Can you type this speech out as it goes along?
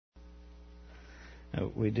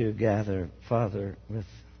We do gather, Father, with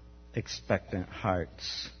expectant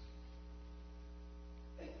hearts.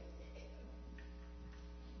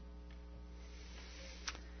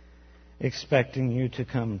 Expecting you to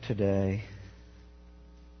come today.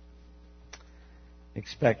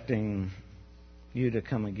 Expecting you to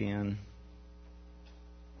come again.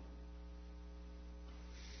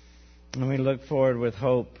 And we look forward with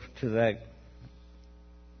hope to that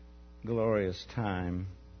glorious time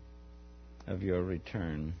of your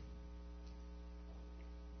return.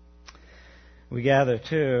 We gather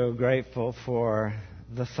too grateful for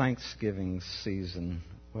the Thanksgiving season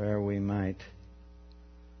where we might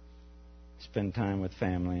spend time with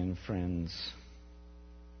family and friends,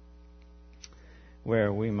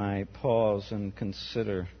 where we might pause and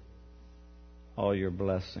consider all your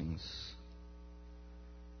blessings.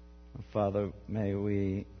 Father, may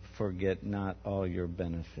we forget not all your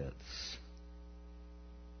benefits.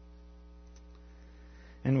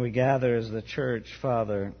 And we gather as the church,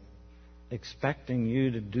 Father, expecting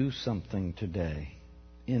you to do something today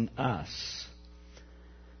in us,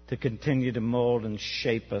 to continue to mold and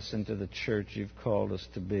shape us into the church you've called us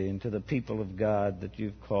to be, into the people of God that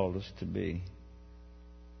you've called us to be.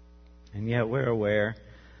 And yet we're aware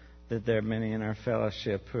that there are many in our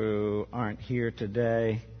fellowship who aren't here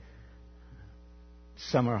today.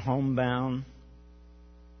 Some are homebound,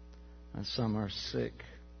 and some are sick.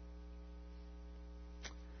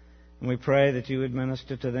 And we pray that you would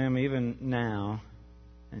minister to them even now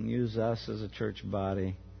and use us as a church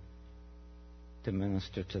body to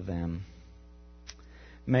minister to them.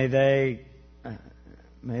 May they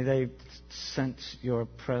sense your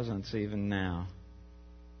presence even now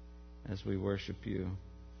as we worship you.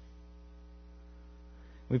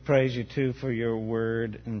 We praise you too for your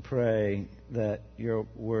word and pray that your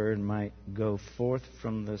word might go forth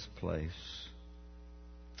from this place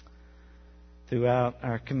throughout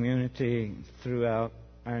our community, throughout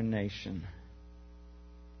our nation.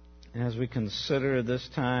 And as we consider this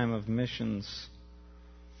time of missions,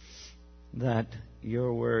 that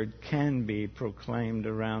your word can be proclaimed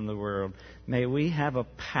around the world. May we have a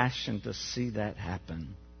passion to see that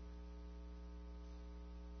happen.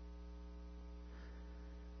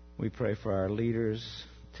 We pray for our leaders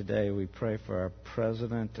today. We pray for our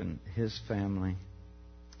president and his family.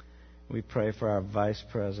 We pray for our vice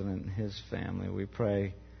president and his family. We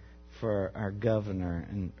pray for our governor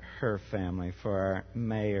and her family, for our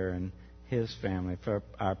mayor and his family, for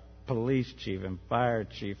our police chief and fire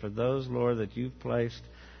chief, for those, Lord, that you've placed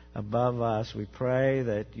above us. We pray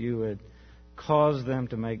that you would cause them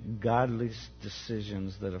to make godly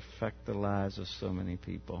decisions that affect the lives of so many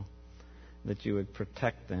people, that you would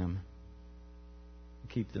protect them,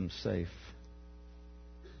 keep them safe.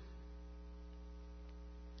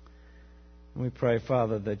 And we pray,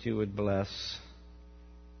 Father, that you would bless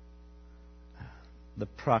the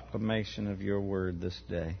proclamation of your word this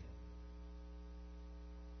day,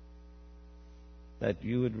 that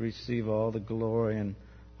you would receive all the glory and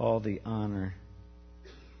all the honor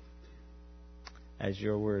as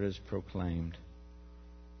your word is proclaimed.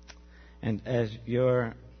 And as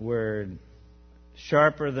your word,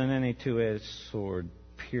 sharper than any two-edged sword,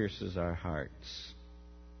 pierces our hearts,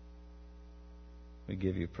 we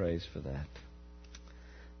give you praise for that.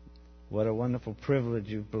 What a wonderful privilege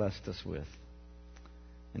you've blessed us with.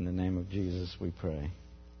 In the name of Jesus we pray.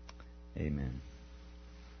 Amen.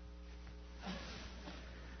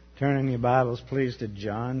 Turn in your Bibles, please, to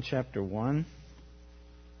John chapter 1.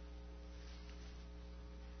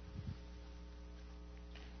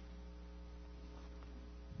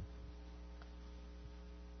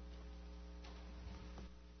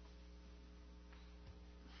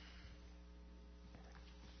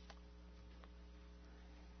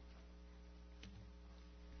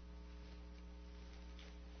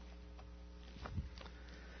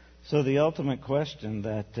 So the ultimate question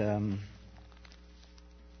that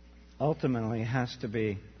ultimately has to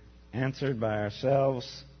be answered by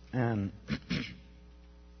ourselves and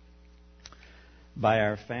by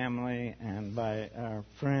our family and by our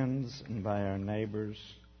friends and by our neighbors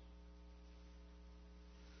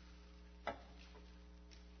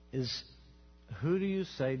is, who do you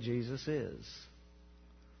say Jesus is?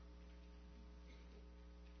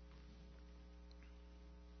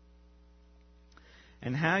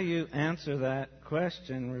 And how you answer that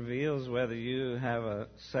question reveals whether you have a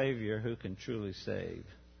Savior who can truly save.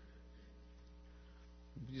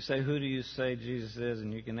 If you say, who do you say Jesus is?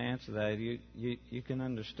 And you can answer that, you can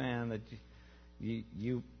understand that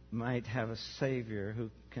you might have a Savior who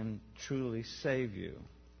can truly save you.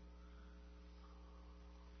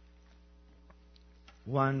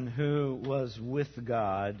 One who was with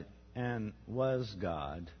God and was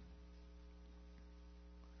God.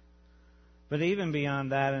 But even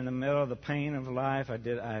beyond that, in the middle of the pain of life, I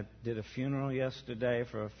did a funeral yesterday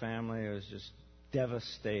for a family who was just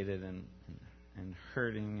devastated and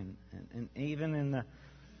hurting. And even in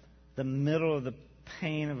the middle of the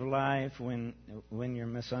pain of life, when you're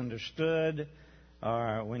misunderstood,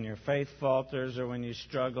 or when your faith falters, or when you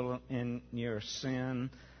struggle in your sin,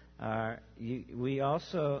 we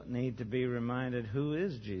also need to be reminded, who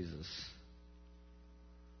is Jesus?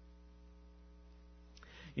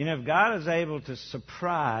 You know, if God is able to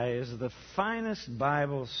surprise the finest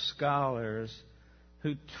Bible scholars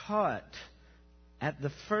who taught at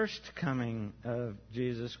the first coming of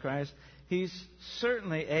Jesus Christ, He's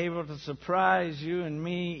certainly able to surprise you and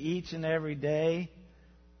me each and every day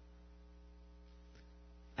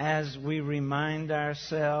as we remind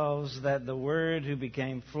ourselves that the Word who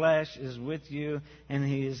became flesh is with you, and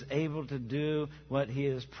He is able to do what He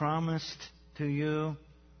has promised to you.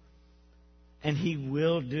 And He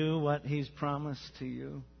will do what He's promised to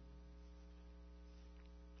you.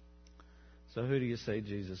 So who do you say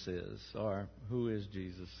Jesus is? Or who is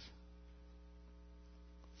Jesus?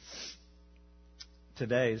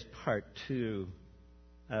 Today is part 2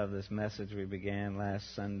 of this message we began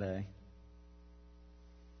last Sunday.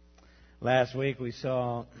 Last week we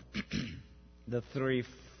saw the 3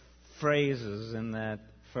 phrases in that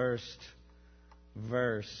first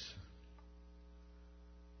verse,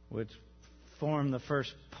 which form the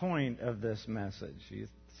first point of this message.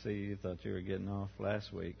 You thought you were getting off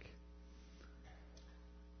last week.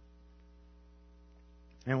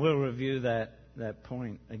 And we'll review that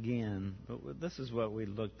point again. But this is what we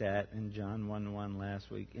looked at in John 1:1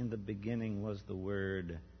 last week. In the beginning was the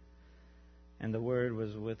Word, and the Word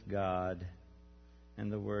was with God,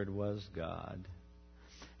 and the Word was God.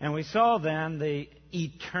 And we saw then the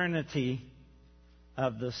eternity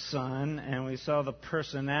of the Son, and we saw the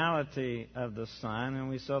personality of the Son, and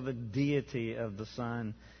we saw the deity of the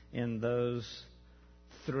Son in those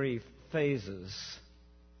 3 phases.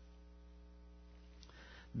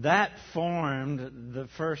 That formed the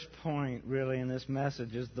first point, really, in this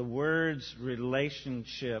message, is the Word's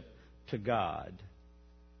relationship to God.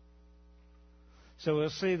 So we'll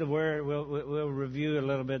see the Word, we'll review a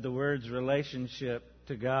little bit the Word's relationship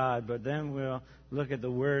to God, but then we'll look at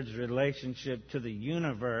the Word's relationship to the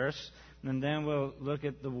universe, and then we'll look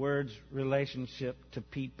at the Word's relationship to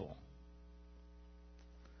people.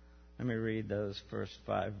 Let me read those first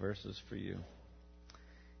 5 verses for you.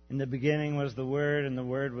 In the beginning was the Word, and the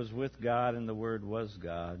Word was with God, and the Word was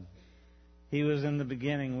God. He was in the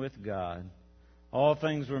beginning with God. All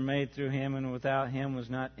things were made through Him, and without Him was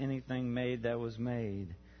not anything made that was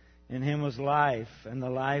made. In Him was life, and the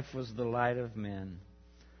life was the light of men.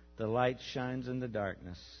 The light shines in the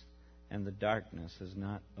darkness, and the darkness has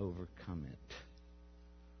not overcome it.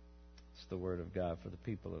 It's the Word of God for the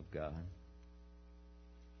people of God.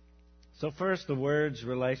 So first, the Word's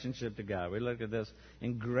relationship to God. We looked at this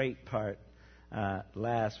in great part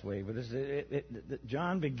last week. But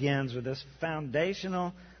John begins with this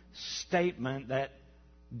foundational statement that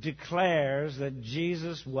declares that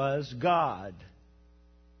Jesus was God.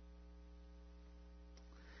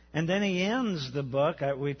 And then he ends the book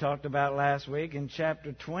we talked about last week in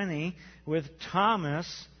chapter 20 with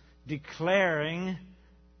Thomas declaring,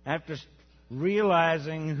 after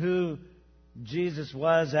realizing who Jesus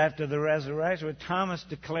was after the resurrection, with Thomas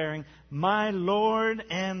declaring, "My Lord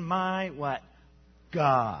and my" what?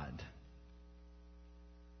 God.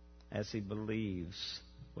 As he believes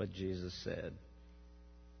what Jesus said.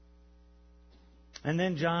 And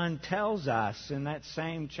then John tells us in that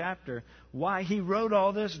same chapter why he wrote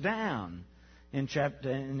all this down in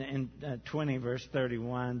chapter 20, verse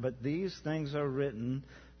 31. But these things are written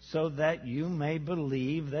so that you may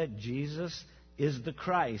believe that Jesus is the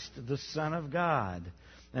Christ, the Son of God,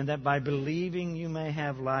 and that by believing you may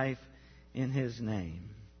have life in His name.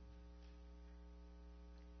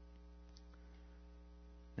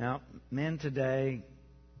 Now, men today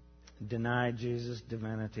deny Jesus'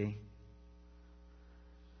 divinity.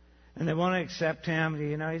 And they want to accept Him.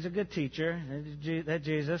 You know, He's a good teacher. That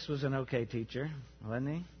Jesus was an okay teacher, wasn't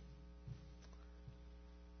He?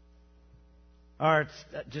 Or it's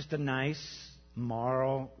just a nice,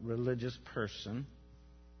 moral, religious person.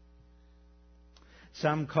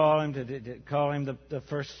 Some call him the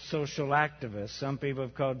first social activist. Some people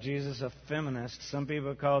have called Jesus a feminist. Some people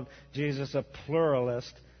have called Jesus a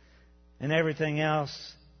pluralist. And everything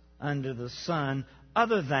else under the sun,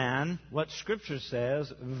 other than what Scripture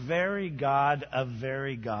says, very God of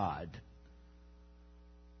very God.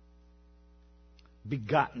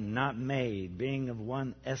 Begotten, not made, being of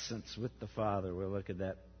one essence with the Father. We'll look at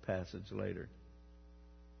that passage later.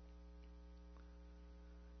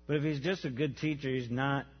 But if he's just a good teacher, he's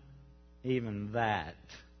not even that.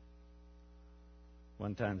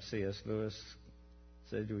 One time C.S. Lewis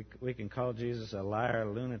said we can call Jesus a liar,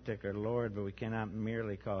 a lunatic, or Lord, but we cannot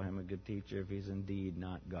merely call him a good teacher if he's indeed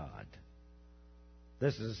not God.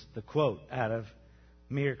 This is the quote out of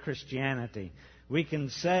Mere Christianity. We can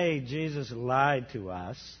say Jesus lied to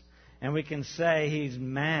us, and we can say he's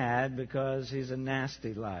mad because he's a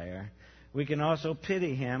nasty liar. We can also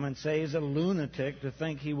pity him and say he's a lunatic to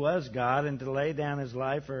think he was God and to lay down his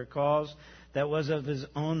life for a cause that was of his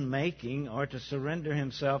own making, or to surrender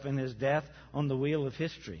himself in his death on the wheel of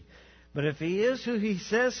history. But if he is who he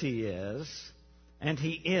says he is, and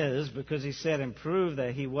he is because he said and proved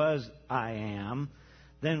that he was I am,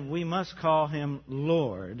 then we must call him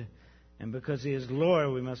Lord. And because he is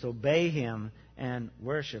Lord, we must obey him and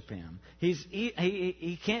worship him.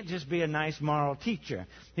 He can't just be a nice moral teacher.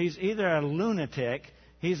 He's either a lunatic,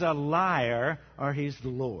 he's a liar, or he's the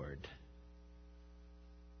Lord.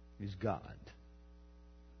 He's God.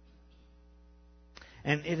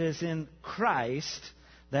 And it is in Christ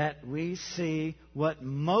that we see what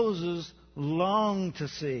Moses longed to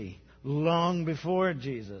see long before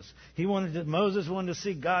Jesus. Moses wanted to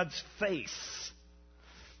see God's face,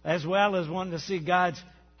 as well as wanted to see God's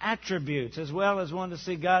attributes, as well as wanted to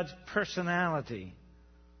see God's personality.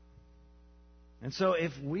 And so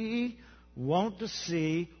if we want to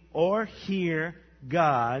see or hear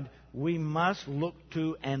God, we must look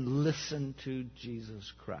to and listen to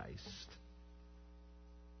Jesus Christ.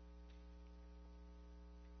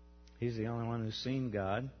 He's the only one who's seen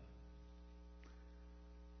God.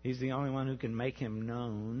 He's the only one who can make him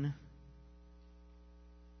known.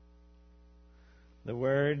 The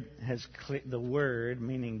Word,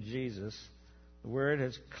 meaning Jesus, the Word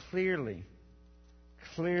has clearly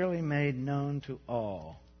made known to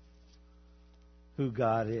all who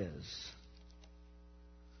God is.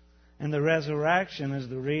 And the resurrection is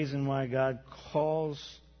the reason why God calls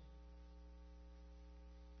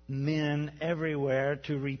men everywhere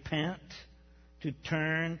to repent, to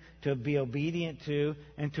turn, to be obedient to,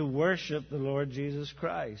 and to worship the Lord Jesus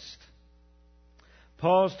Christ.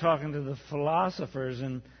 Paul's talking to the philosophers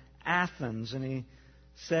in Athens, and he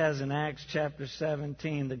says in Acts chapter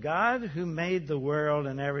 17, the God who made the world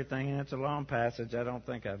and everything, and it's a long passage, I don't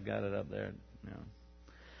think I've got it up there. No.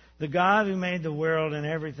 The God who made the world and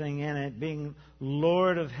everything in it, being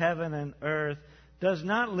Lord of heaven and earth, does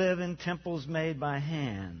not live in temples made by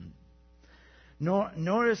hand,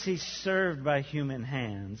 nor is he served by human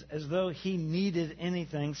hands, as though he needed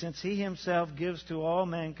anything, since he himself gives to all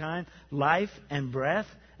mankind life and breath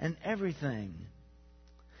and everything.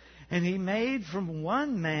 And he made from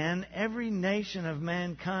one man every nation of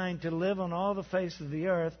mankind to live on all the face of the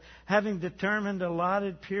earth, having determined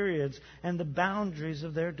allotted periods and the boundaries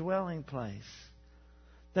of their dwelling place,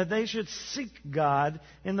 that they should seek God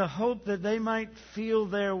in the hope that they might feel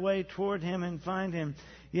their way toward him and find him.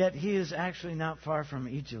 Yet he is actually not far from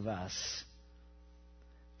each of us.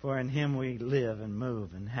 For in him we live and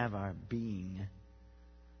move and have our being.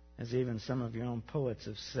 As even some of your own poets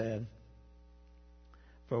have said,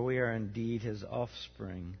 for we are indeed his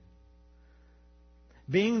offspring.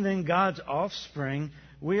 Being then God's offspring,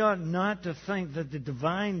 we ought not to think that the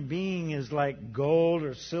divine being is like gold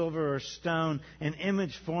or silver or stone, an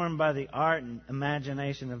image formed by the art and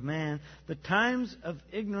imagination of man. The times of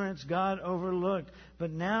ignorance God overlooked,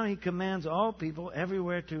 but now he commands all people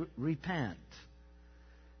everywhere to repent,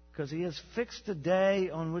 because he has fixed a day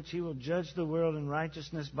on which he will judge the world in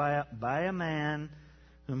righteousness by a man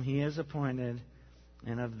whom he has appointed,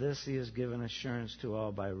 and of this he has given assurance to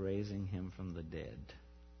all by raising him from the dead.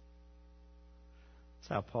 That's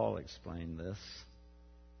how Paul explained this.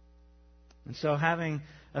 And so, having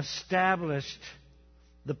established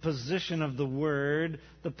the position of the Word,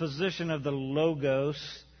 the position of the Logos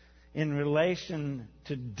in relation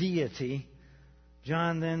to deity,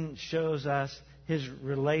 John then shows us his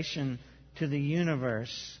relation to the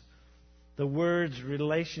universe, the Word's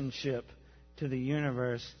relationship to the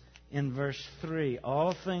universe in verse 3.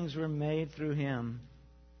 All things were made through him.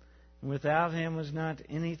 Without him was not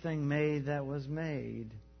anything made that was made.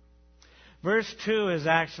 Verse 2 is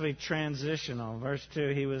actually transitional. Verse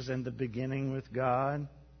 2, he was in the beginning with God.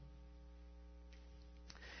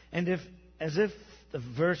 And as if the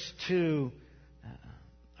verse 2,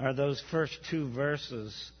 or those first two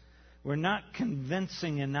verses, were not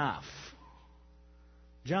convincing enough,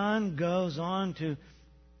 John goes on to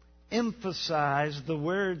emphasize the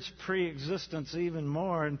word's pre-existence even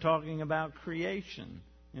more in talking about creation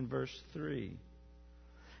in verse 3.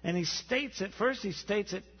 And he states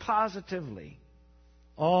it positively.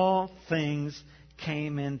 All things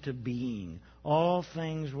came into being. All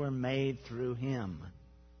things were made through Him.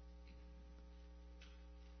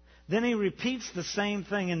 Then he repeats the same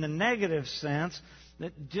thing in the negative sense,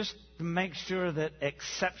 that just to make sure that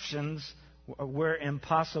exceptions were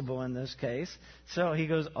impossible in this case. So he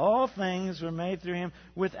goes, all things were made through Him.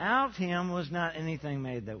 Without Him was not anything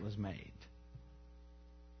made that was made.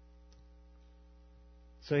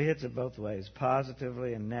 So he hits it both ways,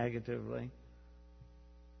 positively and negatively.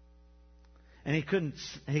 And he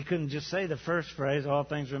couldn't just say the first phrase, all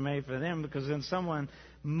things were made for them, because then someone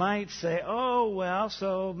might say, oh, well,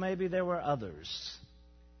 so maybe there were others.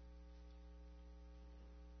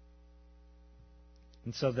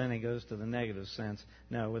 And so then he goes to the negative sense.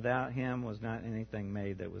 No, without Him was not anything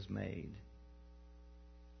made that was made.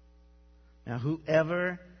 Now,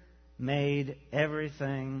 whoever made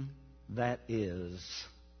everything that is,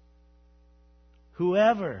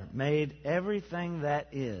 whoever made everything that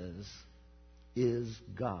is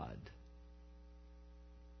God.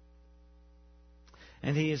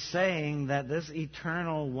 And he is saying that this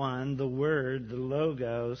eternal one, the Word, the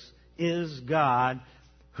Logos, is God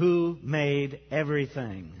who made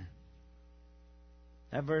everything.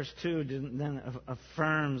 That verse 2 then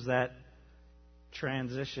affirms that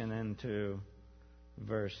transition into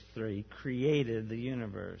verse 3. Created the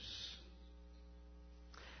universe.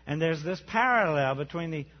 And there's this parallel between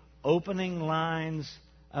the opening lines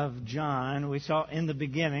of John. We saw in the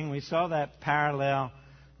beginning, we saw that parallel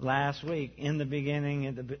last week. In the beginning,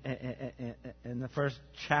 in the first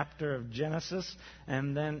chapter of Genesis,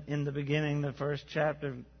 and then in the beginning, the first chapter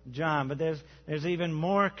of John. But there's even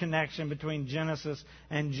more connection between Genesis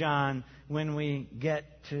and John when we get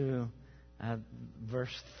to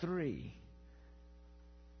verse 3.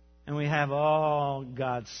 And we have all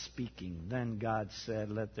God speaking. Then God said,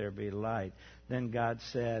 let there be light. Then God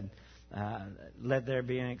said, let there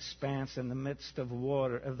be an expanse in the midst of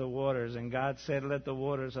the waters. And God said, let the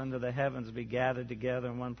waters under the heavens be gathered together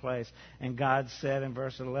in one place. And God said in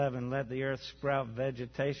verse 11, let the earth sprout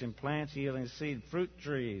vegetation, plants yielding seed, fruit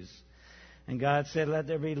trees. And God said, let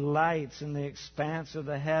there be lights in the expanse of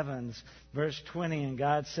the heavens. Verse 20, and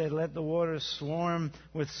God said, let the waters swarm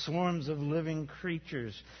with swarms of living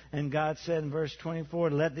creatures. And God said in verse 24,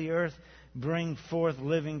 let the earth bring forth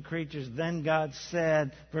living creatures. Then God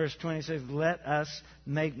said, verse 26, let us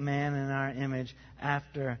make man in our image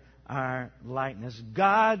after our likeness.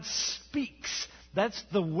 God speaks. That's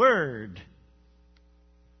the Word.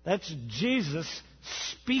 That's Jesus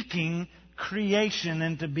speaking creation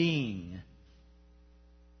into being.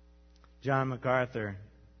 John MacArthur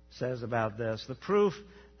says about this, the proof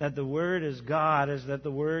that the Word is God is that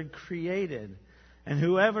the Word created. And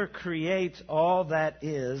whoever creates all that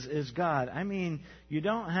is God. I mean, you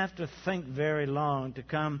don't have to think very long to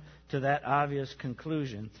come to that obvious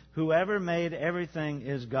conclusion. Whoever made everything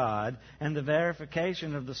is God. And the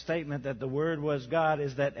verification of the statement that the Word was God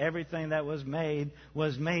is that everything that was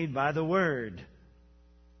made by the Word.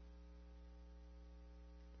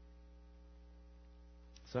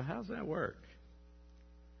 So how's that work?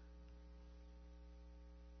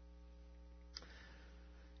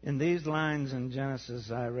 In these lines in Genesis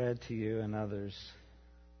I read to you and others,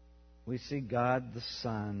 we see God the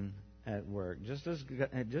Son at work. Just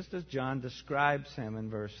as John describes Him in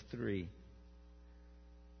verse 3.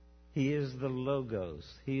 He is the Logos.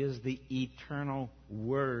 He is the eternal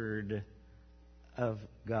Word of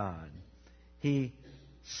God. He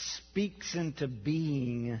speaks into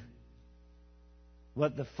being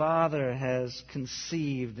what the Father has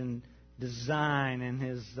conceived and designed in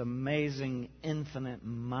His amazing, infinite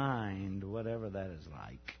mind, whatever that is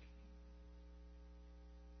like.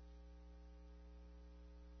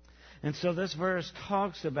 And so this verse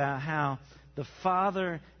talks about how the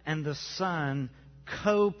Father and the Son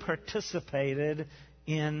co-participated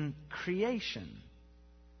in creation.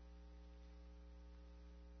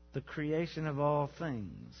 The creation of all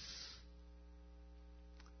things.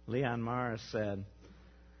 Leon Morris said,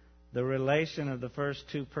 the relation of the first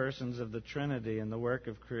two persons of the Trinity in the work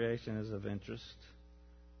of creation is of interest.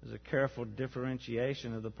 There's a careful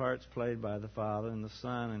differentiation of the parts played by the Father and the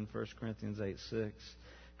Son in 1 Corinthians 8:6.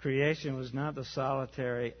 Creation was not the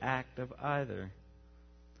solitary act of either.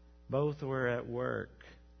 Both were at work,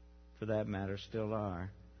 for that matter, still are.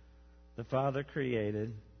 The Father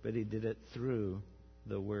created, but He did it through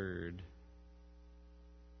the Word.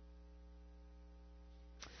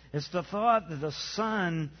 It's the thought that the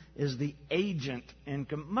Son is the agent, and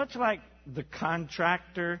much like the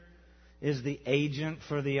contractor is the agent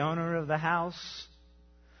for the owner of the house,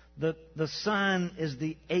 the Son is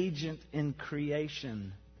the agent in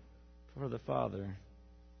creation for the Father.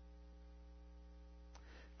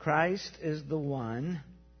 Christ is the one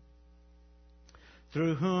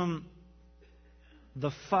through whom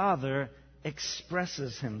the Father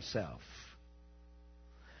expresses Himself.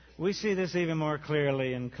 We see this even more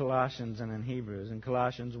clearly in Colossians and in Hebrews. In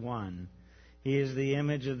Colossians 1, He is the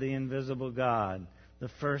image of the invisible God, the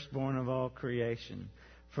firstborn of all creation.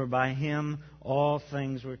 For by Him all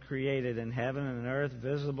things were created in heaven and earth,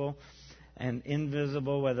 visible and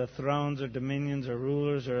invisible, whether thrones or dominions or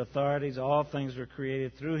rulers or authorities. All things were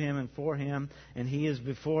created through Him and for Him, and He is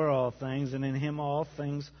before all things, and in Him all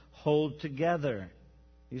things hold together.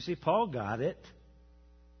 You see, Paul got it.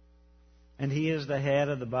 And He is the head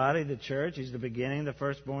of the body, the church. He's the beginning, the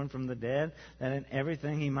firstborn from the dead, that in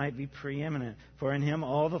everything He might be preeminent. For in Him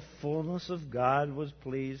all the fullness of God was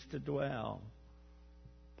pleased to dwell.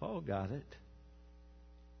 Paul got it.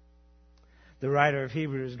 The writer of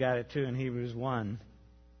Hebrews got it too in Hebrews 1.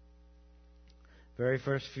 Very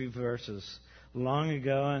first few verses. Long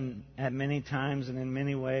ago and at many times and in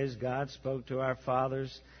many ways God spoke to our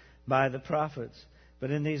fathers by the prophets.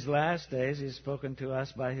 But in these last days He has spoken to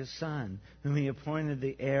us by His Son, whom He appointed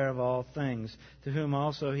the heir of all things, to whom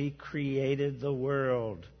also He created the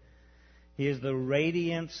world. He is the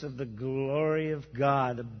radiance of the glory of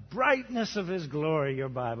God, the brightness of His glory, your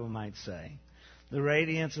Bible might say. The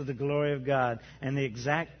radiance of the glory of God and the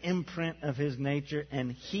exact imprint of His nature,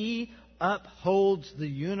 and He upholds the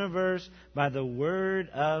universe by the word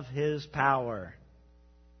of His power.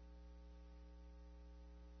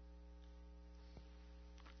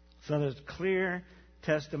 So there's clear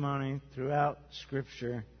testimony throughout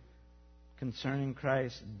Scripture concerning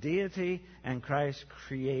Christ's deity and Christ's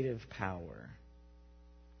creative power.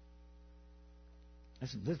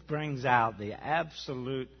 This brings out the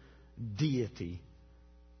absolute deity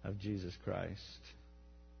of Jesus Christ.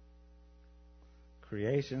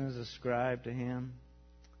 Creation is ascribed to Him,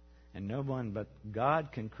 and no one but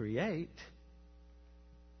God can create.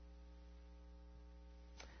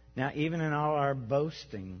 Now, even in all our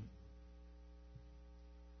boasting,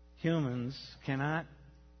 humans cannot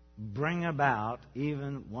bring about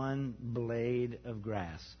even one blade of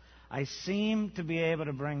grass. I seem to be able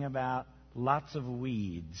to bring about lots of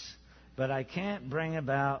weeds, but I can't bring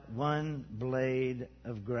about one blade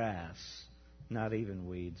of grass. Not even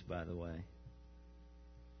weeds, by the way.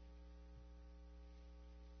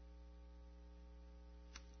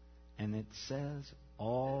 And it says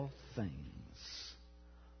all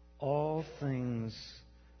things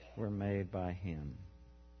were made by Him.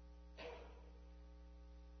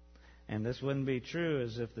 And this wouldn't be true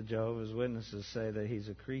as if the Jehovah's Witnesses say that He's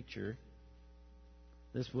a creature.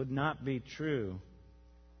 This would not be true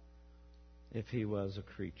if He was a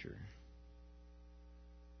creature.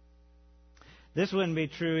 This wouldn't be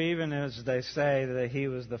true even as they say that He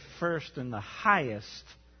was the first and the highest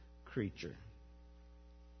creature.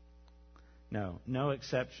 No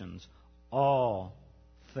exceptions. All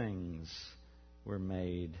things were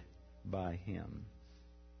made by Him.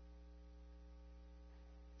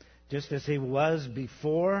 Just as He was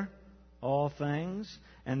before all things,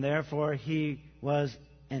 and therefore He was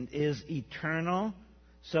and is eternal,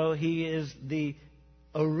 so He is the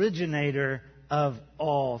originator of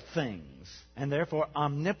all things, and therefore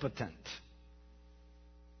omnipotent.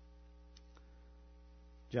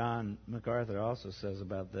 John MacArthur also says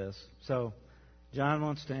about this. So, John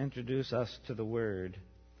wants to introduce us to the Word,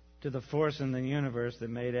 to the force in the universe that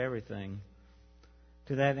made everything,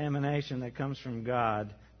 to that emanation that comes from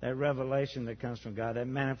God, that revelation that comes from God, that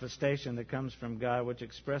manifestation that comes from God, which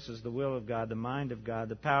expresses the will of God, the mind of God,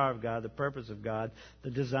 the power of God, the purpose of God, the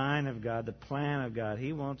design of God, the plan of God.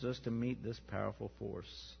 He wants us to meet this powerful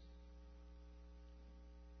force.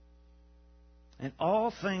 And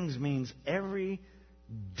all things means every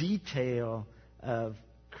detail of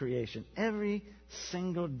creation, every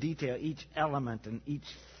single detail, each element and each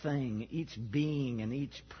thing, each being and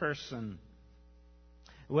each person.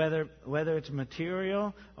 Whether it's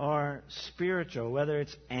material or spiritual, whether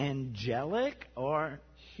it's angelic or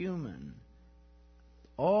human,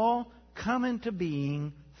 all come into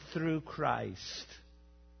being through Christ.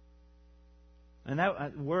 And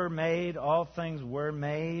that were made, all things were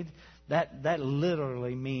made, that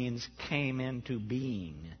literally means came into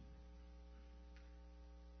being.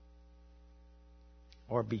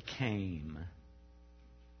 Or became.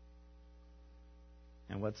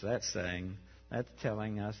 And what's that saying? That's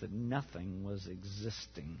telling us that nothing was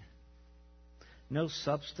existing. No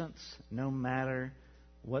substance, no matter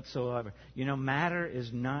whatsoever. You know, matter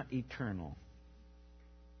is not eternal.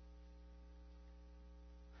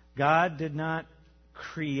 God did not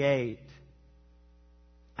create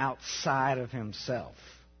outside of Himself.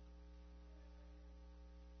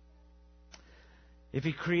 If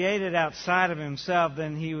He created outside of Himself,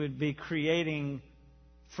 then He would be creating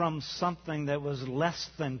from something that was less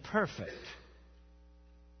than perfect,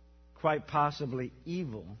 quite possibly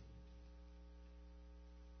evil.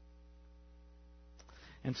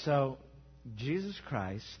 And so, Jesus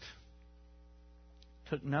Christ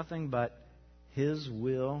took nothing but His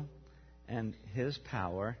will and His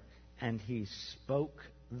power, and He spoke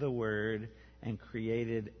the Word and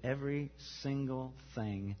created every single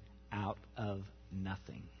thing out of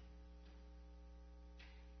nothing.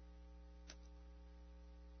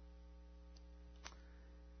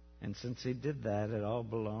 And since He did that, it all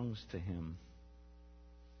belongs to Him.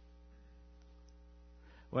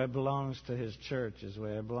 Well, it belongs to His church as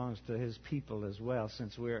well. It belongs to His people as well,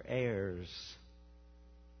 since we're heirs,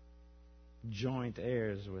 joint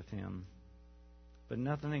heirs with Him. But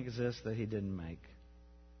nothing exists that He didn't make.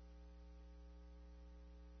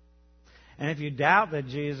 And if you doubt that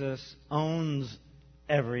Jesus owns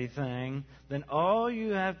everything, then all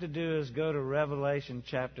you have to do is go to Revelation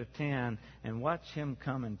chapter 10 and watch Him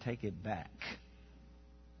come and take it back.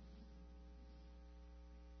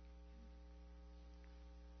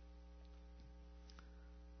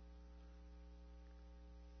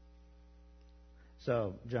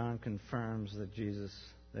 So, John confirms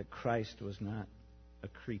that Christ was not a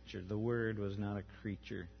creature. The Word was not a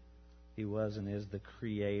creature. He was and is the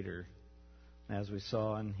Creator. As we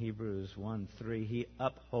saw in Hebrews 1:3, He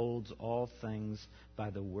upholds all things by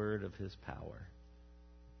the word of His power.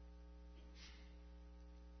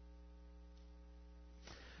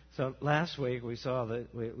 So last week we saw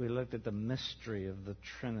that we looked at the mystery of the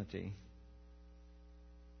Trinity.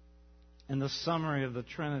 And the summary of the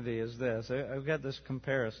Trinity is this. I've got this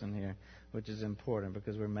comparison here, which is important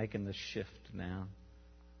because we're making the shift now.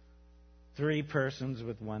 3 persons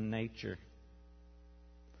with one nature.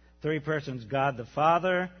 3 persons, God the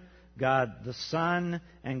Father, God the Son,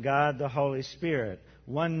 and God the Holy Spirit.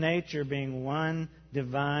 One nature being one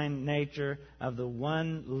divine nature of the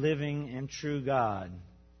one living and true God.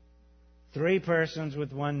 3 persons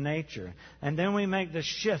with one nature. And then we make the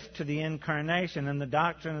shift to the incarnation, and the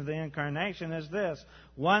doctrine of the incarnation is this: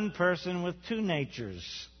 one person with 2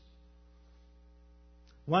 natures.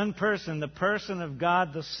 One person, the person of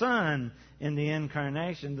God the Son in the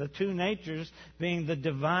incarnation, the 2 natures being the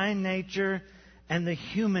divine nature and the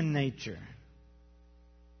human nature.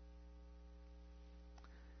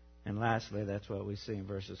 And lastly, that's what we see in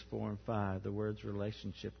verses 4 and 5, the word's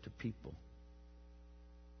relationship to people.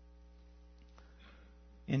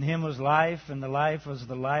 In Him was life, and the life was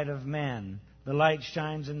the light of men. The light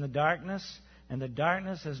shines in the darkness, and the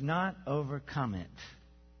darkness has not overcome it.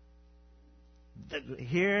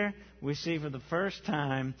 Here we see for the first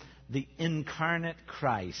time the incarnate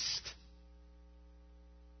Christ.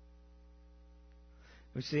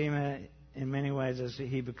 We see Him in many ways as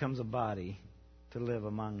He becomes a body to live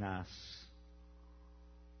among us.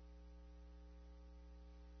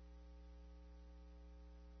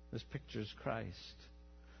 This pictures Christ,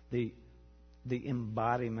 the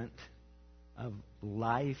embodiment of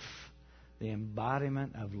life, the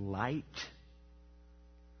embodiment of light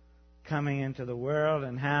coming into the world,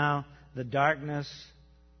 and how the darkness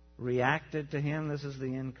reacted to Him. This is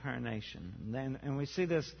the incarnation. And we see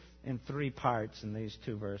this in 3 parts in these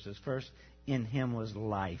 2 verses. First, in Him was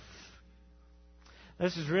life.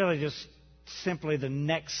 This is really just simply the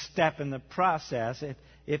next step in the process.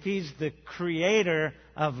 If He's the creator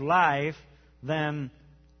of life, then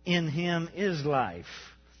in Him is life.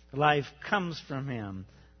 Life comes from Him.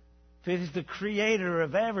 If He's the creator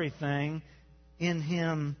of everything, in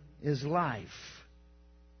Him is life.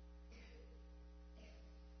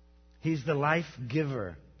 He's the life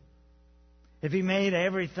giver. If He made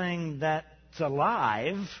everything that's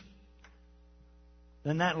alive,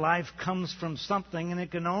 then that life comes from something, and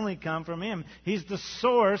it can only come from Him. He's the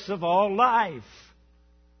source of all life.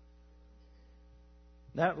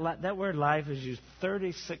 That word life is used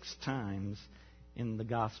 36 times in the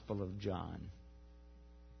Gospel of John.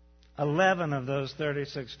 11 of those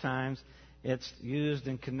 36 times, it's used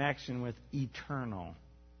in connection with eternal.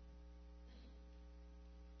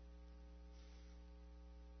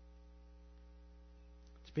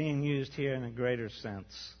 It's being used here in a greater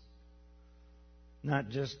sense. Not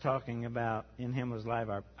just talking about in Him was life,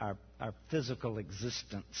 our physical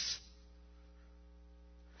existence.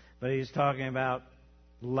 But He's talking about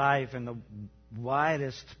life in the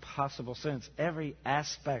widest possible sense. Every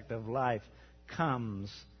aspect of life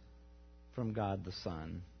comes from God the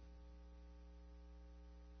Son.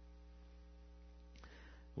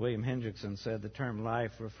 William Hendrickson said the term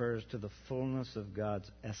life refers to the fullness of God's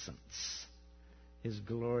essence, His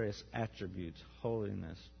glorious attributes,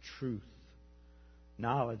 holiness, truth,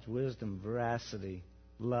 knowledge, wisdom, veracity,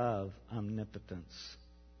 love, omnipotence,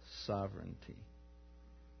 sovereignty.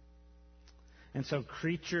 And so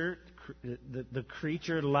the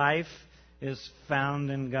creature life is found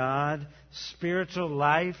in God. Spiritual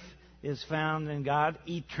life is found in God.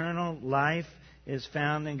 Eternal life is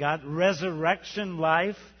found in God. Resurrection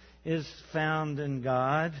life is found in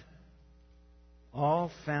God.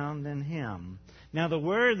 All found in Him. Now the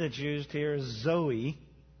word that's used here is Zoe,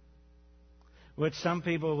 which some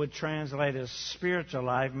people would translate as spiritual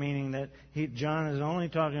life, meaning that John is only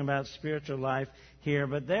talking about spiritual life here.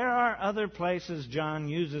 But there are other places John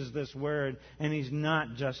uses this word, and he's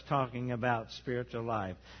not just talking about spiritual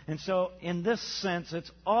life. And so, in this sense,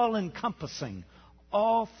 it's all-encompassing.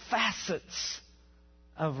 All facets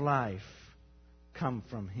of life come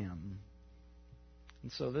from Him.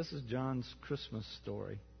 And so this is John's Christmas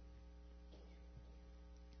story.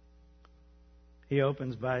 He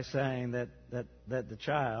opens by saying that the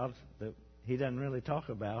child that he doesn't really talk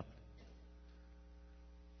about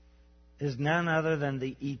is none other than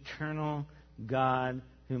the eternal God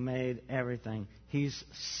who made everything. He's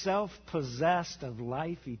self-possessed of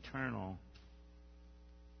life eternal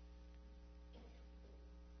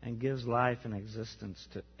and gives life and existence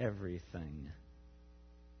to everything.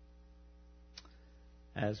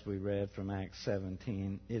 As we read from Acts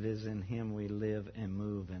 17, it is in Him we live and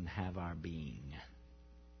move and have our being.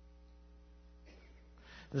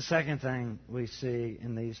 The second thing we see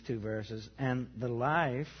in these two verses, and the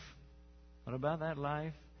life, what about that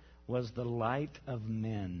life? Was the light of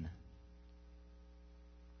men.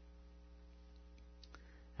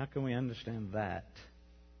 How can we understand that?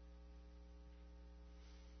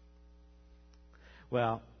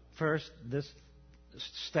 Well, first, this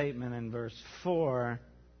statement in verse 4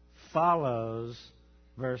 follows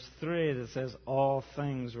verse 3 that says all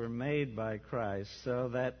things were made by Christ, so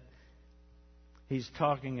that he's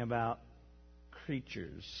talking about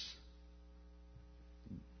creatures.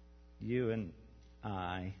 You and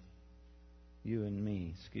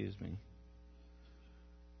me.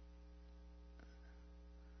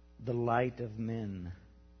 The light of men.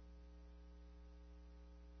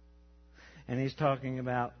 And he's talking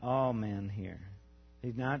about all men here.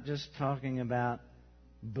 He's not just talking about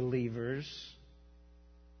believers.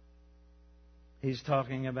 He's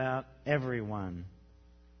talking about everyone.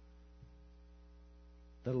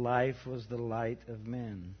 The life was the light of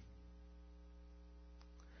men.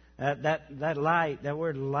 That light, that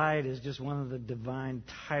word light, is just one of the divine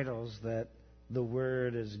titles that the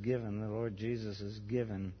Word is given, the Lord Jesus is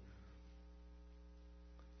given.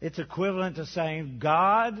 It's equivalent to saying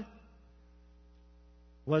God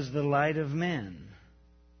was the light of men.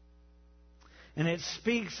 And it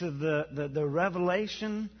speaks of the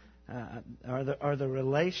revelation or the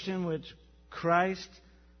relation which Christ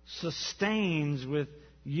sustains with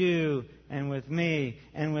you and with me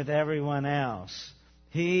and with everyone else.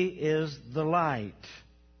 He is the light.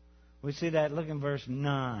 We see that. Look in verse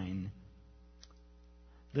 9.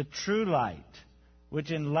 The true light,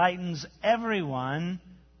 which enlightens everyone,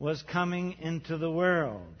 was coming into the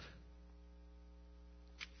world.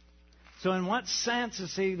 So in what sense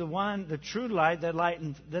is He the true light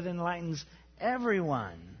that enlightens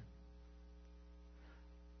everyone?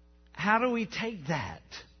 How do we take that?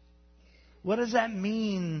 What does that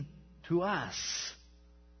mean to us?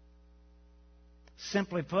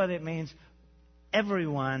 Simply put, it means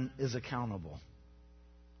everyone is accountable.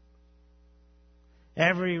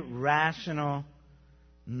 Every rational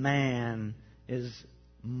man is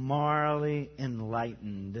morally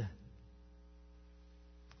enlightened.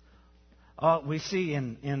 We see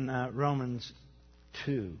in Romans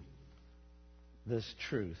 2 this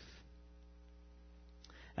truth.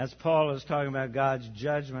 As Paul is talking about God's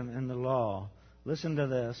judgment in the law, listen to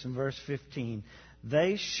this in verse 15.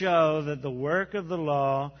 They show that the work of the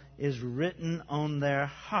law is written on their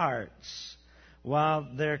hearts, while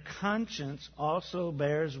their conscience also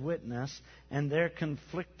bears witness, and their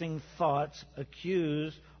conflicting thoughts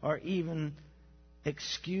accuse or even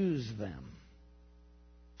excuse them.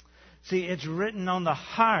 See, it's written on the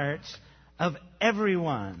hearts of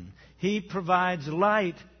everyone. He provides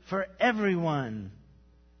light for everyone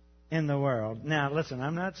in the world. Now, listen,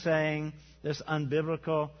 I'm not saying this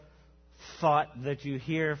unbiblical thought that you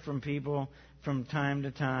hear from people from time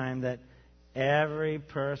to time that every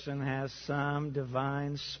person has some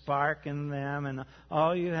divine spark in them, and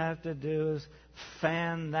all you have to do is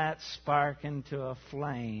fan that spark into a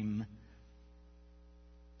flame.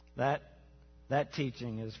 That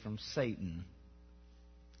teaching is from Satan.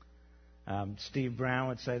 Steve Brown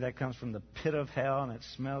would say that comes from the pit of hell and it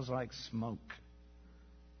smells like smoke.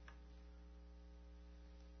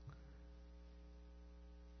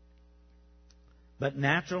 But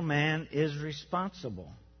natural man is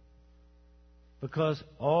responsible. Because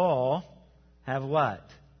all have what?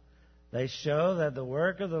 They show that the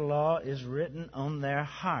work of the law is written on their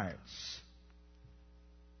hearts.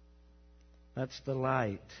 That's the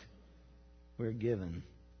light we're given.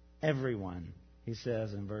 Everyone, he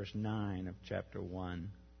says in verse 9 of chapter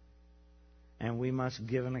 1. And we must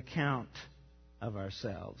give an account of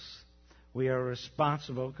ourselves. We are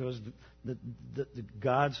responsible because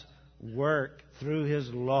God's work through His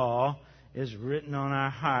law is written on our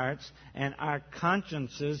hearts, and our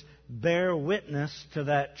consciences bear witness to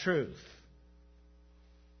that truth.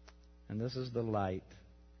 And this is the light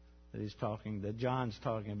that John's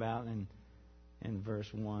talking about in verse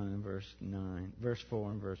 1 and verse 9, verse 4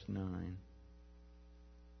 and verse 9.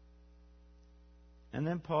 And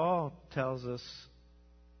then Paul tells us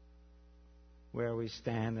where we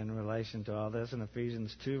stand in relation to all this in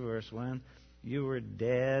Ephesians 2, verse 1. You were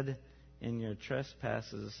dead in your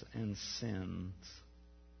trespasses and sins.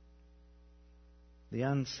 The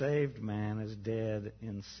unsaved man is dead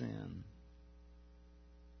in sin.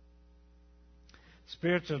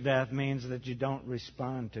 Spiritual death means that you don't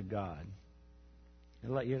respond to God.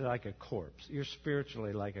 You're like a corpse. You're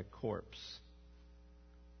spiritually like a corpse.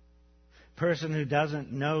 Person who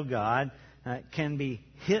doesn't know God can be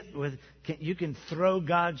hit with... You can throw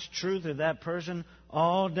God's truth at that person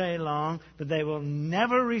all day long, but they will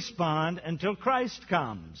never respond until Christ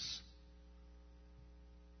comes.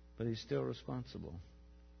 But He's still responsible.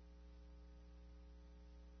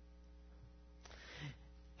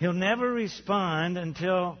 He'll never respond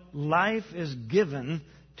until life is given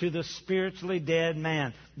to the spiritually dead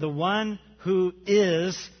man. The one who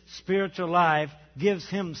is spiritual life gives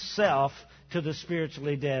himself to the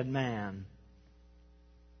spiritually dead man.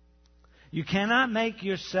 You cannot make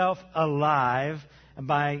yourself alive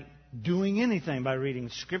by doing anything, by reading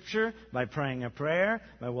Scripture, by praying a prayer,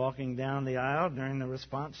 by walking down the aisle during the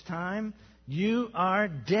response time. You are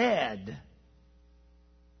dead.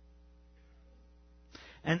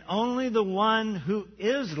 And only the one who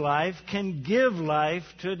is life can give life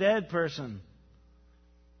to a dead person.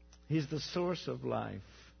 He's the source of life.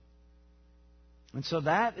 And so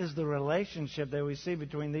that is the relationship that we see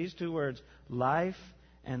between these two words, life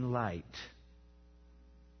and light.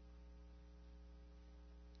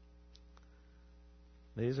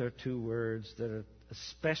 These are two words that are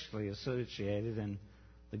especially associated in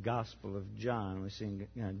the Gospel of John. We see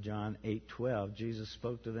in John 8:12, Jesus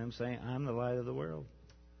spoke to them saying, I'm the light of the world.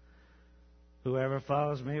 Whoever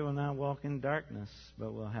follows me will not walk in darkness,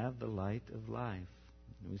 but will have the light of life.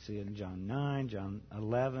 We see it in John 9, John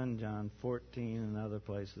 11, John 14, and other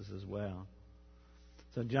places as well.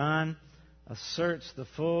 So John asserts the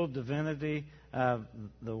full divinity of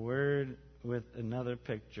the Word with another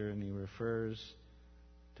picture, and he refers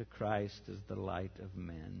to Christ as the light of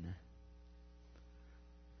men.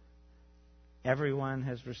 Everyone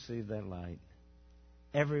has received that light.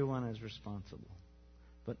 Everyone is responsible.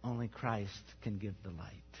 But only Christ can give the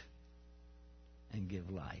light and give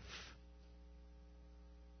life.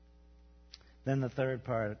 Then the third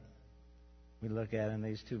part we look at in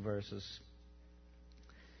these two verses,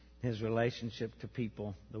 His relationship to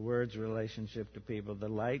people, the Word's relationship to people. The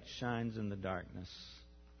light shines in the darkness.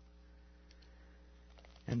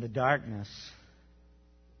 And the darkness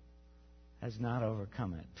has not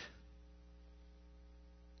overcome it.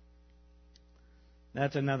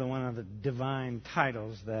 That's another one of the divine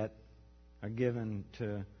titles that are given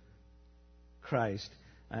to Christ.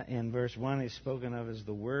 In verse 1, He's spoken of as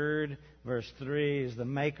the Word. Verse 3, He's the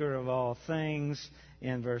maker of all things.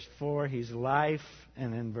 In verse 4, He's life.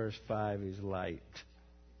 And in verse 5, He's light.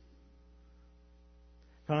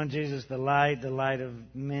 Calling Jesus the light of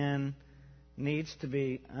men, needs to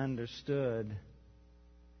be understood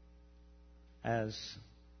as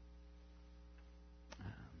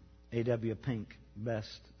A.W. Pink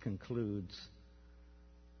best concludes.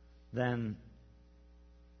 Then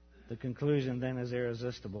the conclusion then is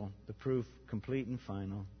irresistible, the proof complete and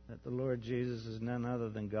final, that the Lord Jesus is none other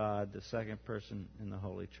than God, the second person in the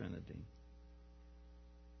Holy Trinity.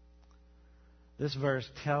 This verse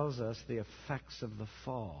tells us the effects of the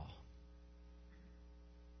fall.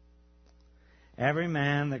 Every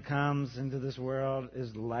man that comes into this world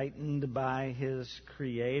is lightened by his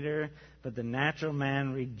Creator, but the natural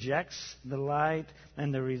man rejects the light,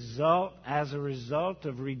 and as a result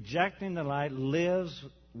of rejecting the light, lives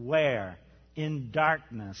where? In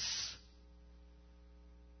darkness.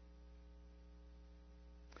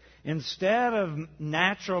 Instead of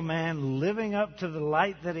natural man living up to the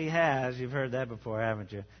light that he has, you've heard that before,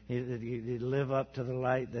 haven't you? He live up to the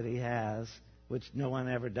light that he has, which no one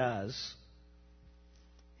ever does.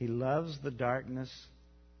 He loves the darkness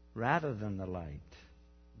rather than the light.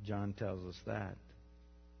 John tells us that.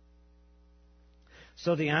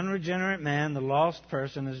 So the unregenerate man, the lost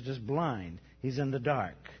person, is just blind. He's in the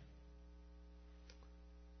dark.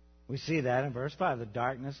 We see that in verse 5. The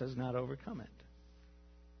darkness has not overcome it.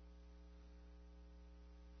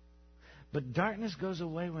 But darkness goes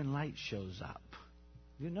away when light shows up.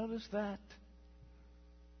 You notice that?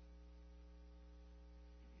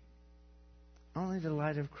 Only the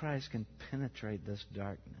light of Christ can penetrate this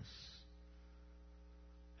darkness.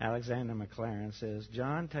 Alexander McLaren says,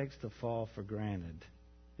 John takes the fall for granted.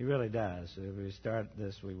 He really does. If we start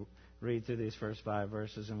this, we read through these first 5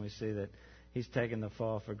 verses and we see that he's taken the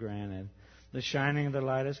fall for granted. The shining of the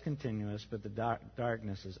light is continuous, but the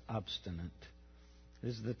darkness is obstinate. It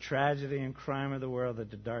is the tragedy and crime of the world that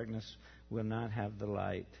the darkness will not have the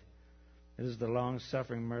light. It is the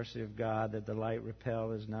long-suffering mercy of God that the light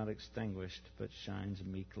repelled is not extinguished, but shines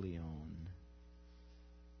meekly on.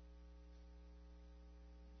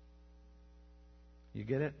 You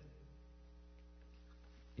get it?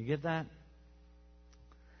 You get that?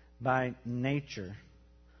 By nature,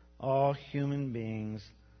 all human beings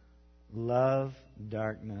love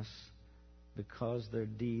darkness because their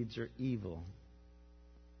deeds are evil.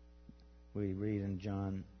 We read in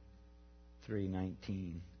John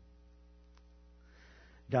 3:19.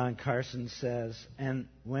 Don Carson says, and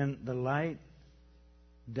when the light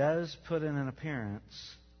does put in an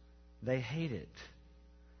appearance, they hate it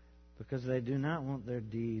because they do not want their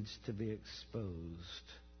deeds to be exposed.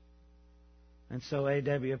 And so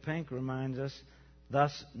A.W. Pink reminds us,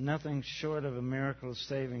 thus nothing short of a miracle of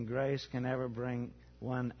saving grace can ever bring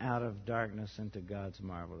one out of darkness into God's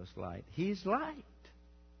marvelous light. He's light.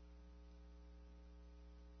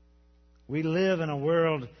 We live in a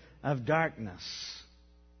world of darkness.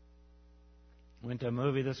 Went to a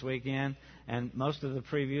movie this weekend, and most of the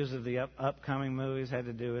previews of the upcoming movies had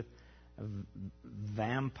to do with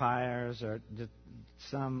vampires or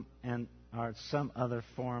some other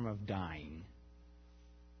form of dying.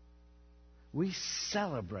 We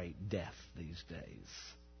celebrate death these days.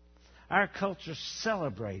 Our culture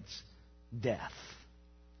celebrates death.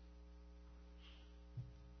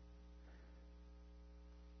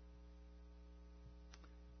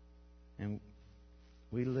 And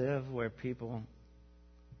we live where people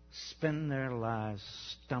spend their lives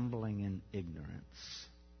stumbling in ignorance,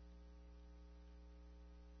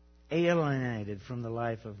 alienated from the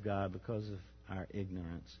life of God because of our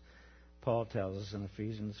ignorance. Paul tells us in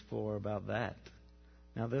Ephesians 4 about that.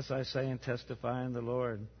 Now this I say and testify in the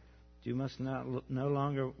Lord, you must no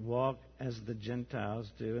longer walk as the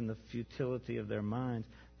Gentiles do in the futility of their minds.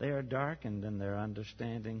 They are darkened in their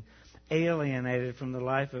understanding, alienated from the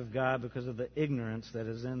life of God because of the ignorance that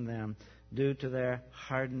is in them due to their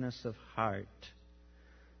hardness of heart.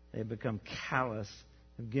 They become callous,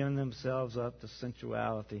 have given themselves up to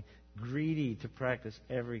sensuality, greedy to practice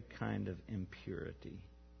every kind of impurity.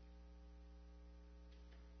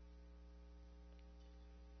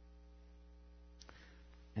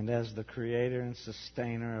 And as the creator and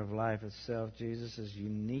sustainer of life itself, Jesus is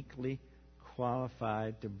uniquely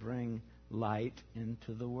qualified to bring light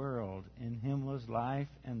into the world. In him was life,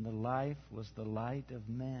 and the life was the light of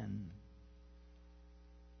men.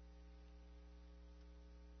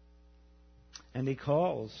 And he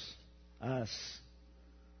calls us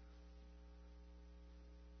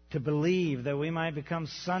to believe that we might become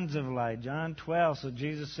sons of light. John 12, so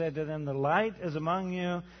Jesus said to them, the light is among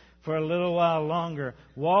you for a little while longer.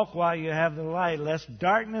 Walk while you have the light, lest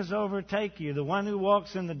darkness overtake you. The one who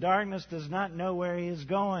walks in the darkness does not know where he is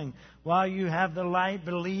going. While you have the light,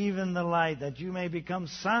 believe in the light, that you may become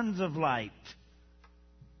sons of light.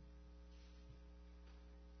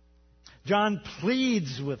 John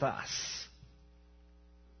pleads with us.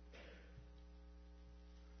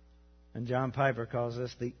 And John Piper calls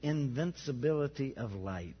this the invincibility of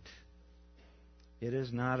light. It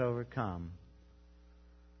is not overcome.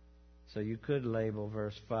 So you could label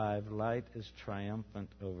verse 5, light is triumphant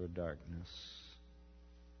over darkness.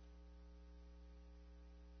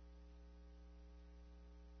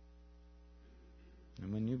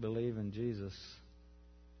 And when you believe in Jesus,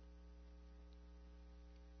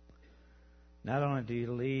 not only do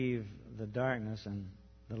you leave the darkness and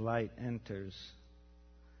the light enters,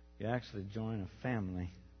 you actually join a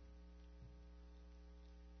family.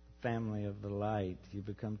 Family of the light. You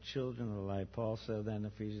become children of the light. Paul said that in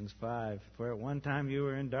Ephesians 5. For at one time you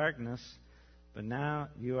were in darkness, but now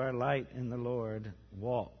you are light in the Lord.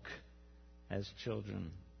 Walk as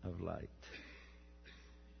children of light.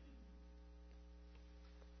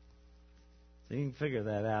 So you can figure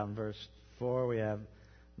that out. In verse 4 we have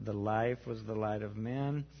the life was the light of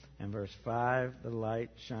men. And verse 5, the light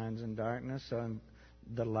shines in darkness. So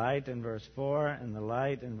the light in verse 4 and the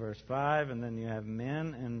light in verse 5. And then you have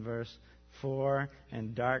men in verse 4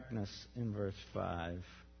 and darkness in verse 5.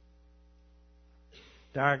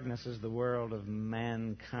 Darkness is the world of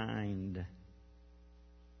mankind.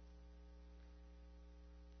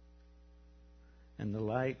 And the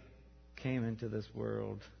light came into this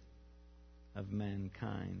world of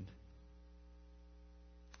mankind.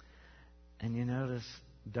 And you notice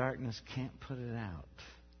darkness can't put it out.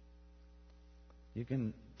 You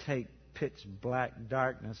can take pitch black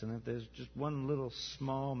darkness, and if there's just one little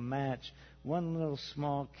small match, one little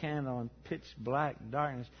small candle in pitch black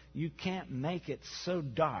darkness, you can't make it so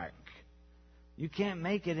dark. You can't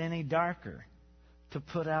make it any darker to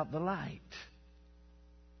put out the light.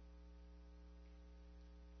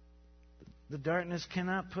 The darkness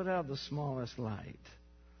cannot put out the smallest light.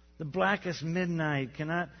 The blackest midnight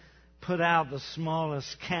cannot put out the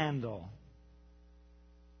smallest candle.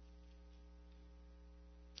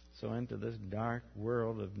 So into this dark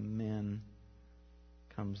world of men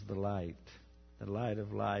comes the light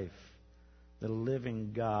of life, the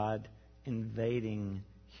living God invading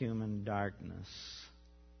human darkness.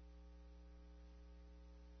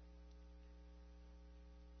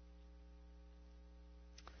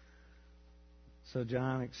 So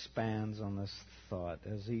John expands on this thought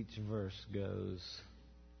as each verse goes,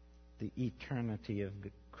 the eternity of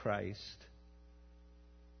Christ.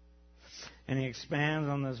 And he expands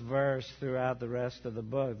on this verse throughout the rest of the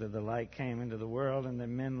book, that the light came into the world and that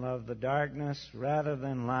men loved the darkness rather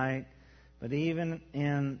than light. But even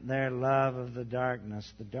in their love of the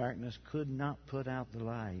darkness could not put out the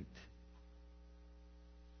light.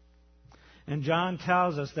 And John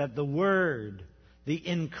tells us that the Word, the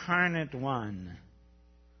incarnate one,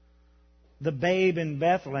 the babe in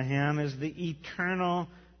Bethlehem, is the eternal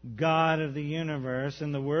God of the universe,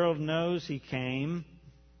 and the world knows He came.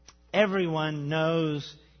 Everyone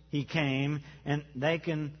knows He came, and they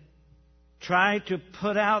can try to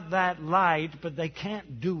put out that light, but they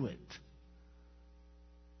can't do it.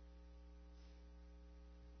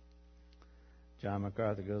 John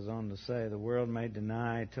MacArthur goes on to say, the world may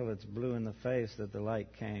deny till it's blue in the face that the light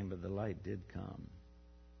came, but the light did come.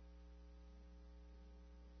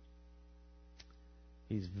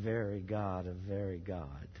 He's very God of very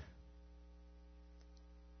God,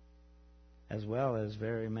 as well as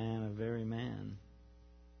very man of very man.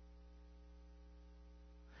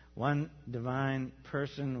 One divine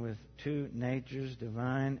person with two natures,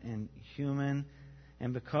 divine and human.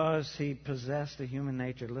 And because He possessed a human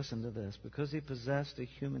nature, listen to this, because He possessed a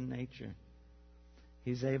human nature,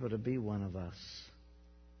 He's able to be one of us.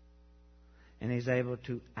 And He's able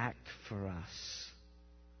to act for us.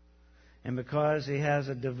 And because He has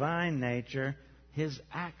a divine nature, His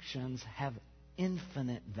actions have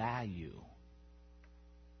infinite value.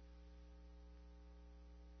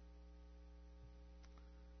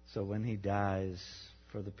 So when He dies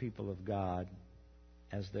for the people of God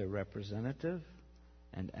as their representative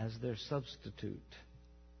and as their substitute,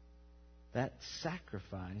 that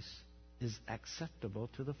sacrifice is acceptable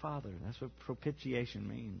to the Father. That's what propitiation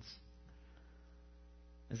means.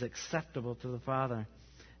 Is acceptable to the Father.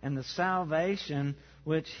 And the salvation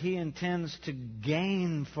which He intends to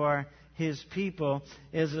gain for His people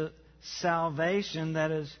is a salvation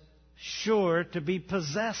that is sure to be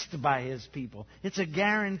possessed by His people. It's a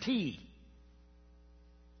guarantee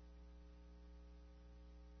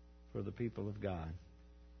for the people of God.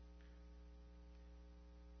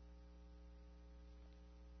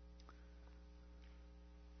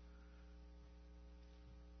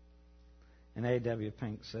 And A.W.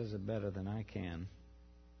 Pink says it better than I can.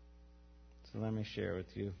 So let me share with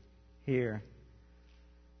you. Here,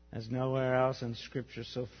 as nowhere else in Scripture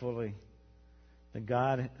so fully, the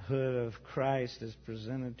Godhood of Christ is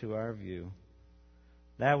presented to our view.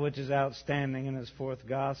 That which is outstanding in His fourth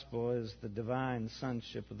gospel is the divine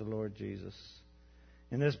sonship of the Lord Jesus.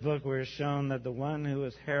 In this book we are shown that the one who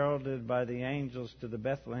was heralded by the angels to the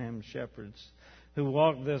Bethlehem shepherds, who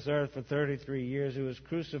walked this earth for 33 years, who was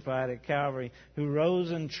crucified at Calvary, who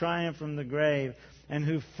rose in triumph from the grave, and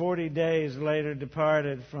who 40 days later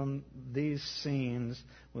departed from these scenes,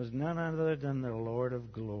 was none other than the Lord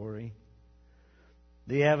of glory.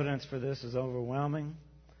 The evidence for this is overwhelming,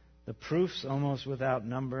 the proofs almost without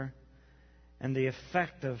number, and the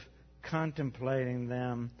effect of contemplating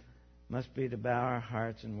them must be to bow our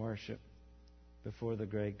hearts in worship before the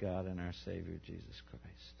great God and our Savior, Jesus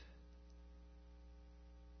Christ.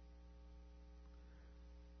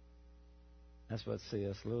 That's what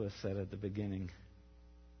C.S. Lewis said at the beginning.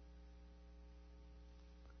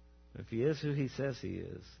 If He is who He says He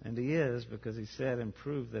is, and He is because He said and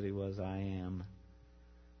proved that He was I am,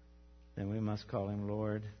 then we must call Him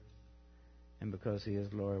Lord. And because He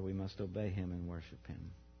is Lord, we must obey Him and worship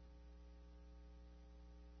Him.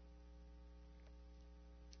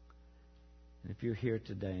 And if you're here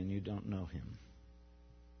today and you don't know Him,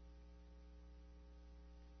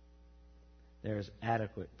 there is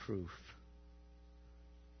adequate proof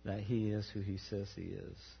that He is who He says He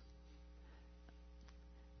is.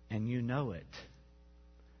 And you know it,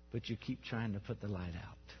 but you keep trying to put the light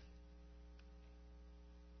out.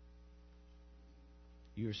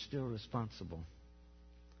 You're still responsible.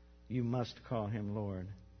 You must call Him Lord.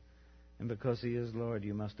 And because He is Lord,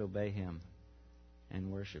 you must obey Him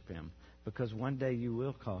and worship Him. Because one day you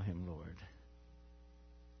will call Him Lord.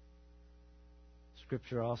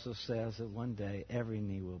 Scripture also says that one day every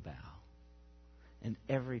knee will bow and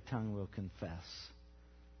every tongue will confess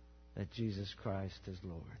that Jesus Christ is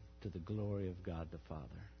Lord, to the glory of God the Father.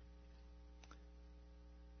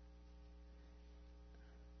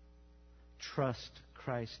 Trust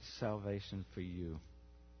Christ's salvation for you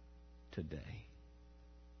today.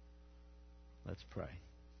 Let's pray.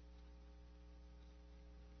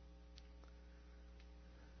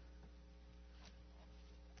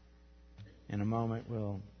 In a moment,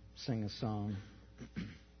 we'll sing a song.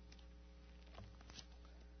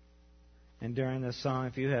 And during this song,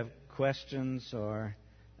 if you have questions or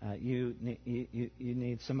you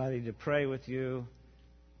need somebody to pray with you,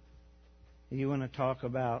 you want to talk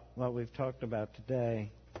about what we've talked about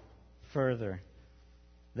today further,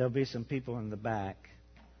 there'll be some people in the back.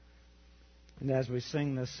 And as we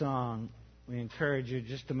sing this song, we encourage you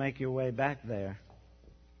just to make your way back there.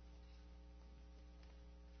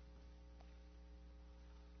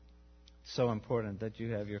 It's so important that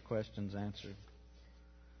you have your questions answered.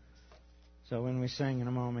 So when we sing in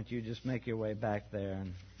a moment, you just make your way back there,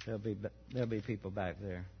 and there'll be people back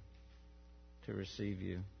there to receive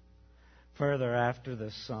you. Further, after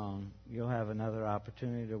this song, you'll have another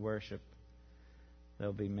opportunity to worship.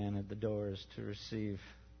 There'll be men at the doors to receive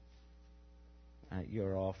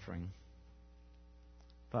your offering.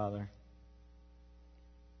 Father,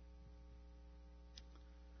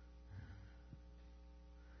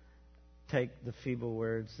 take the feeble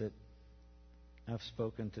words that I've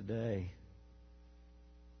spoken today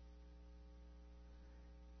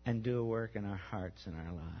and do a work in our hearts and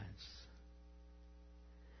our lives.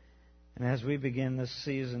 And as we begin this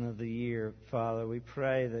season of the year, Father, we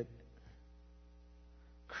pray that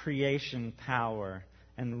creation power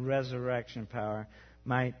and resurrection power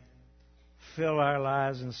might fill our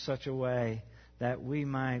lives in such a way that we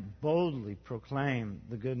might boldly proclaim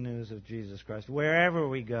the good news of Jesus Christ wherever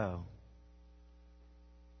we go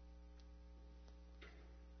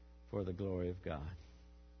for the glory of God.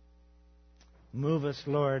 Move us,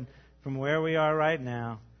 Lord, from where we are right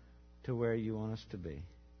now to where you want us to be.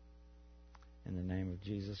 In the name of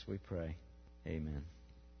Jesus we pray. Amen.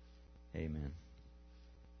 Amen.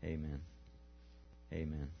 Amen.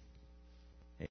 Amen.